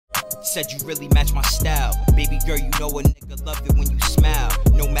Said you really match my style. Baby girl, you know a nigga love it when you smile.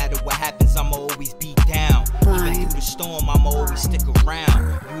 No matter what happens, I'ma always be down. Even through the storm, I'ma always stick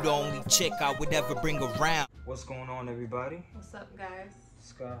around. You the only chick I would ever bring around. What's going on, everybody? What's up, guys?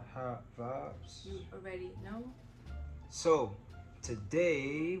 Sky High Vibes. You already know. So,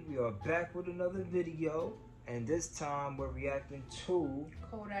 today we are back with another video. And this time we're reacting to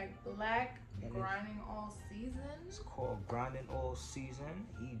Kodak Black, Grinding All Season. It's called Grinding All Season.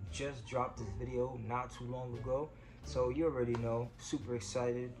 He just dropped this video not too long ago. So you already know, super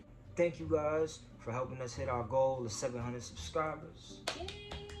excited. Thank you guys for helping us hit our goal of 700 subscribers. Yay.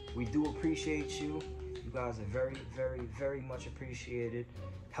 We do appreciate you. You guys are very, very, very much appreciated.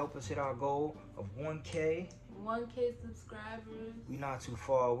 Help us hit our goal of 1K. 1K subscribers. We're not too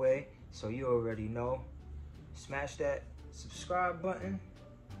far away, so you already know. Smash that subscribe button.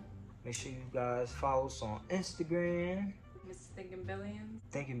 Make sure you guys follow us on Instagram. Mrs. Thinking Billions.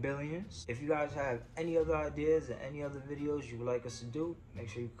 Thinking Billions. If you guys have any other ideas or any other videos you would like us to do, make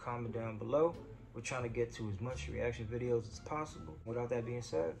sure you comment down below. We're trying to get to as much reaction videos as possible. Without that being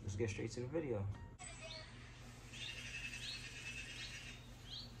said, let's get straight to the video.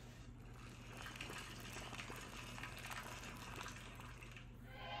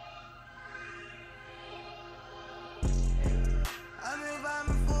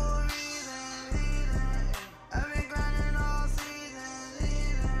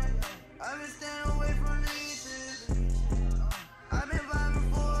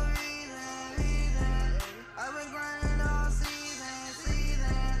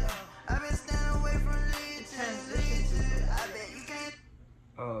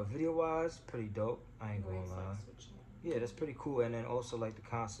 Video wise, pretty dope. I ain't gonna lie. Yeah, that's pretty cool. And then also like the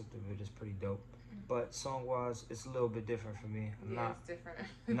concept of it is pretty dope. But song wise, it's a little bit different for me. It's different.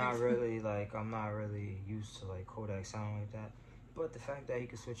 Not really like I'm not really used to like Kodak sound like that. But the fact that he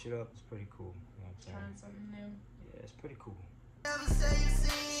can switch it up is pretty cool. You know what I'm saying? Trying something new. Yeah, it's pretty cool.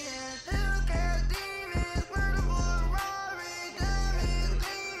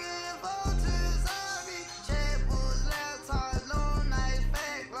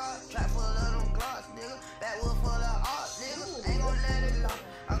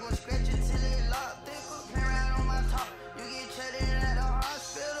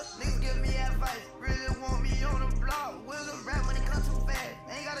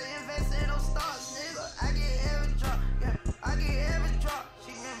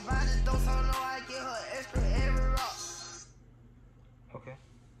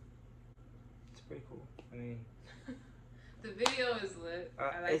 Pretty cool. I mean, the video is lit.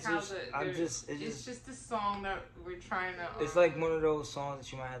 I like how it's just a song that we're trying to. It's like one of those songs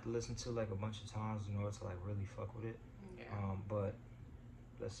that you might have to listen to like a bunch of times in order to like really fuck with it. Yeah. But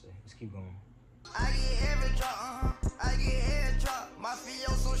let's see. Let's keep going. I get every drop, I get every drop. My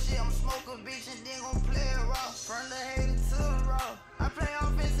feel so shit, I'm smoking bitch and then gon' play it raw. From the hater to the raw. I play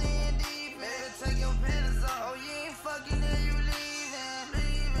offense and defense. Better take your panties off. Oh, you ain't fucking then you leaving.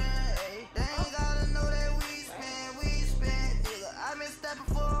 They ain't gotta know that we spend, nigga. I been stepping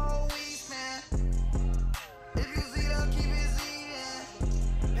for a whole week, man. If you see them, keep it seeing.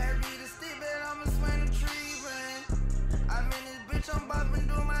 Harry the stick, bet I'ma swing the tree, man. I'm in this bitch, I'm bopping,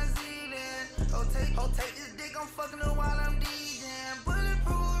 do my Zealand. Oh, take this dick, I'm fucking her while I'm DJing.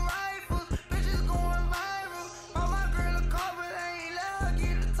 Bulletproof rifles, bitches going viral. Bought my girl a car, but I ain't let her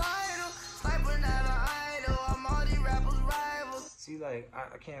get the title. Sniper not an idol, I'm all these rappers' rivals. See, like,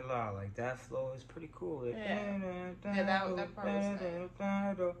 I can't lie, like, that flow is pretty cool. Like, yeah, that part was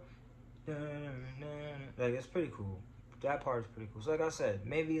like, it's pretty cool. That part is pretty cool. So, like I said,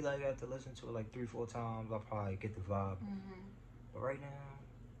 maybe, like, I have to listen to it, like, 3-4 times. I'll probably get the vibe. But right now...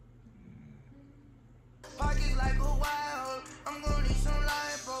 Pockets like a wild, I'm gonna need some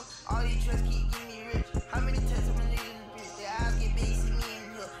life, bro. All these tricks keep getting me rich. How many tests I'm leaving this bitch? Their eyes get big, see me in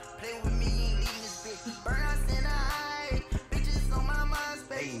here. Play with me, ain't leaving this bitch. Burn out in the eye, bitches on my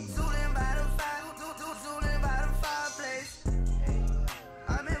MySpace. Zooling by the zooling by the fireplace.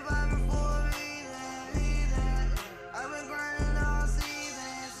 I've been vibing for a reason. I've been grinding all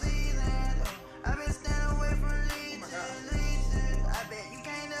season. I've been staying away from leeches. I bet you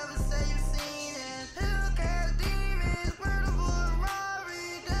can't never say you seen it.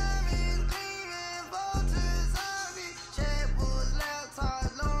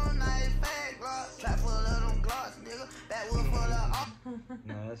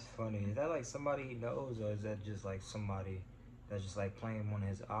 No, that's funny. Is that like somebody he knows, or is that just like somebody that's just like playing one of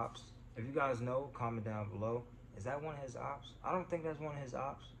his ops? If you guys know, comment down below. Is that one of his ops? I don't think that's one of his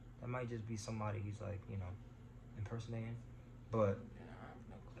ops. That might just be somebody he's like, you know, impersonating. But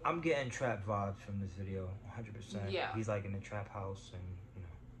I'm getting trap vibes from this video, 100%. Yeah. He's like in the trap house, and you know,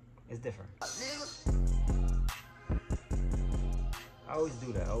 It's different. I always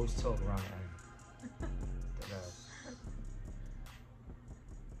do that. I always talk around the end.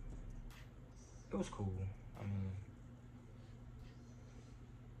 It was cool. I mean,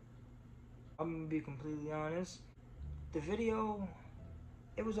 I'm gonna be completely honest. The video,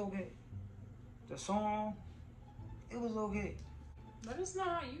 it was okay. The song, it was okay. Let us know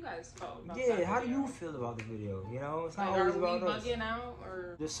how you guys felt about that how do you feel about the video? You know, it's not like, always about us. Are we bugging out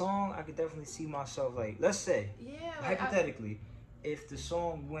or the song? I could definitely see myself like, let's say, like hypothetically, if the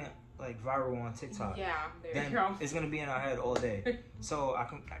song went like viral on TikTok, then it's gonna be in our head all day. So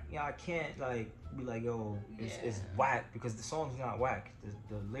I can't like be like, yo, it's whack, because the song's not whack.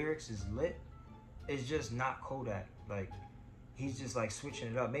 The lyrics is lit. It's just not Kodak. Like, he's just like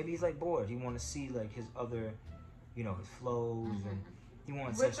switching it up. Maybe he's like bored. He want to see like his other, you know, his flows, and he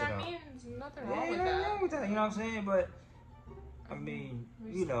want to test it out. Which I mean, there's nothing wrong with that. You know what I'm saying? But I mean,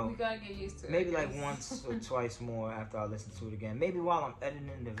 you know, we gotta get used to it. Maybe like once or twice more after I listen to it again. Maybe while I'm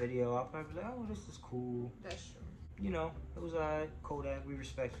editing the video, I'll probably be like, oh, this is cool. That's true. You know, it was alright. Kodak, we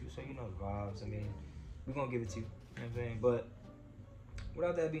respect you, so you know the vibes. I mean, we're gonna give it to you. You know what I'm saying? But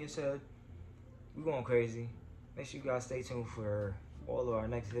without that being said, we're going crazy. Make sure you guys stay tuned for all of our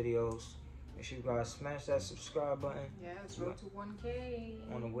next videos. Make sure you guys smash that subscribe button. Yeah, it's road to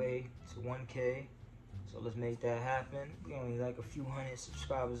 1K. On the way to 1K. So let's make that happen. We only like a few hundred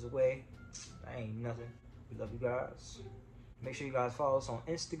subscribers away. That ain't nothing. We love you guys. Make sure you guys follow us on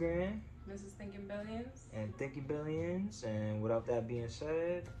Instagram. Mrs. Thinking Billions. And Thinking Billions. And without that being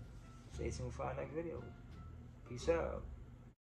said, stay tuned for our next video. Peace out.